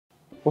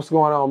What's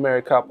going on,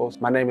 married couples?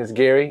 My name is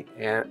Gary,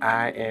 and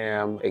I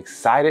am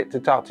excited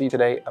to talk to you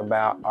today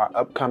about our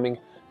upcoming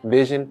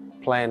vision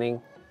planning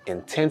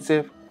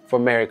intensive for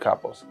married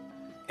couples.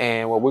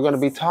 And what we're going to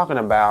be talking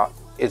about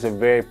is a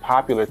very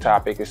popular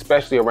topic,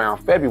 especially around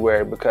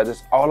February, because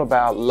it's all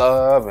about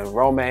love and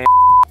romance.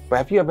 But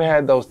have you ever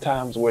had those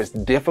times where it's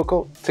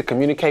difficult to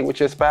communicate with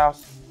your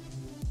spouse?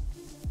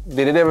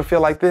 Did it ever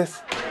feel like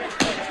this?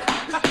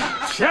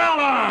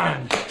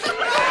 Challenge!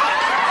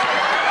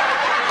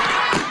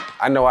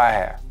 I know I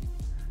have.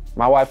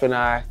 My wife and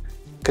I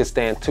could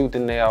stand tooth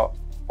and nail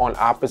on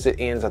opposite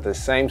ends of the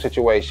same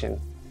situation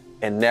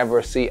and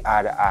never see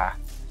eye to eye.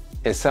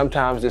 And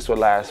sometimes this would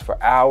last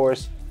for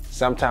hours,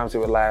 sometimes it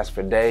would last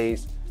for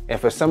days, and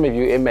for some of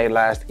you, it may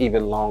last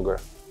even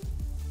longer.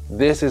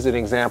 This is an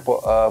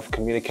example of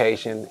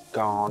communication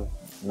gone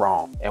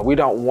wrong. And we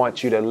don't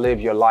want you to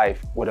live your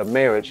life with a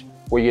marriage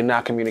where you're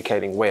not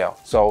communicating well.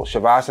 So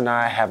Shavas and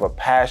I have a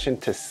passion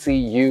to see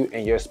you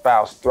and your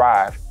spouse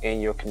thrive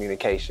in your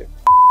communication.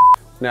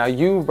 Now,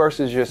 you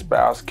versus your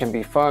spouse can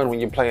be fun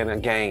when you're playing a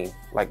game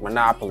like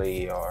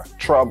Monopoly or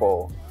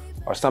Trouble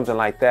or something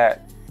like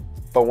that.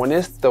 But when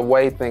it's the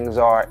way things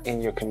are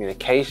in your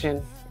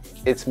communication,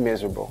 it's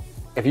miserable.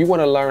 If you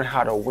want to learn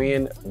how to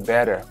win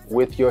better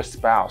with your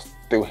spouse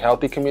through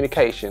healthy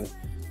communication,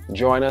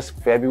 join us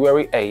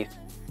February 8th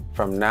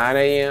from 9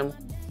 a.m.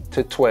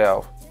 to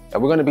 12.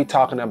 And we're going to be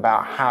talking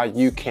about how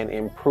you can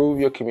improve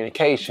your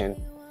communication,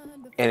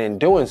 and in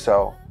doing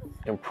so,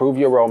 improve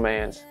your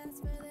romance,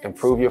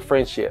 improve your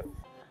friendship.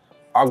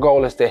 Our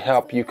goal is to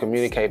help you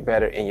communicate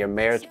better in your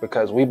marriage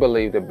because we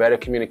believe that better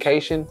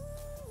communication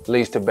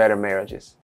leads to better marriages.